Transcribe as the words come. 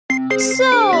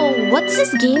So, what's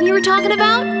this game you were talking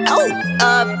about? Oh,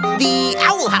 the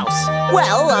Owl House.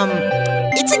 Well,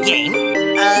 it's a game,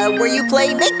 where you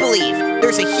play make-believe.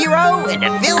 There's a hero and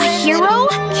a villain. A hero?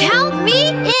 Count me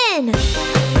in!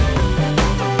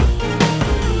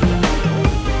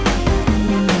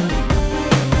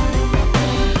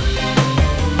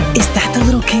 Is that the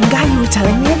little king guy you were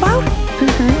telling me about?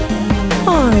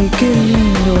 Ay, qué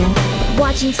lindo.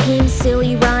 Watching schemes,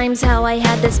 silly rhymes, how I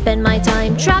had to spend my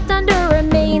time trapped under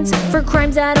remains for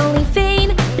crimes that only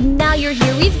feign. But now you're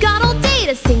here, we've got all day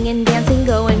to sing and dance and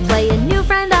go and play. A new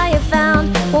friend I have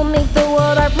found will make the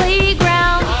world our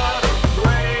playground.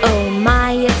 Oh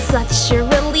my, it's such a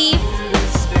relief.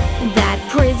 That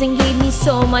prison gave me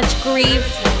so much grief.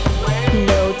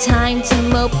 No time to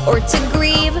mope or to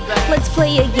grieve. Let's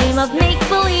play a game of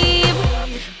make-believe.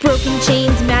 Broken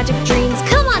chains, magic dreams.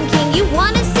 Come on, King, you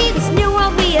wanna see this new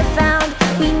world we have found?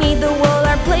 We made the world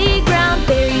our playground.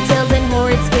 Fairy tales and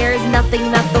horrid scares,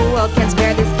 nothing that the world can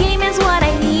spare. This game is what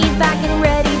I need, back and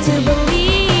ready to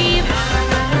believe.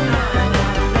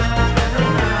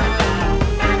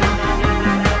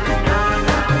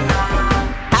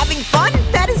 Having fun?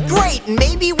 That is great.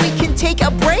 Maybe we can take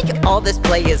a break. All this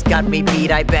play has got me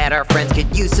beat. I bet our friends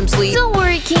could use some sleep. Don't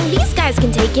worry, King, these guys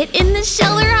can take it. In the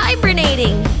shell or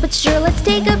hibernating. But sure, let's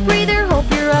take a breather. Hope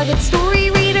you're a good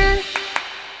story reader.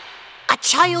 A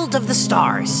child of the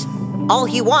stars. All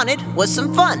he wanted was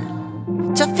some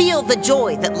fun. To feel the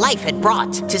joy that life had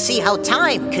brought. To see how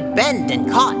time could bend and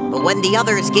caught. But when the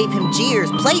others gave him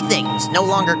jeers, playthings no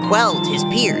longer quelled his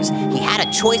peers. He had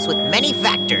a choice with many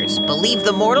factors. Believe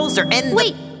the mortals or end the...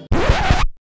 Wait!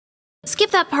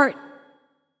 Skip that part.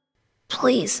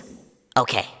 Please.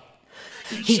 Okay.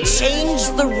 He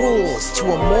changed the rules to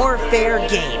a more fair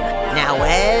game. Now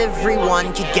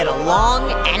everyone could get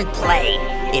along and play.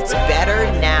 It's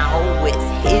better now with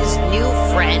his new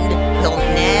friend. He'll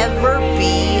never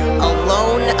be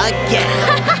alone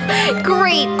again.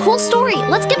 Great, cool story.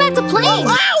 Let's get back to playing.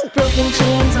 Whoa, ow! Broken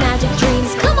chains, magic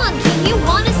dreams. Come on,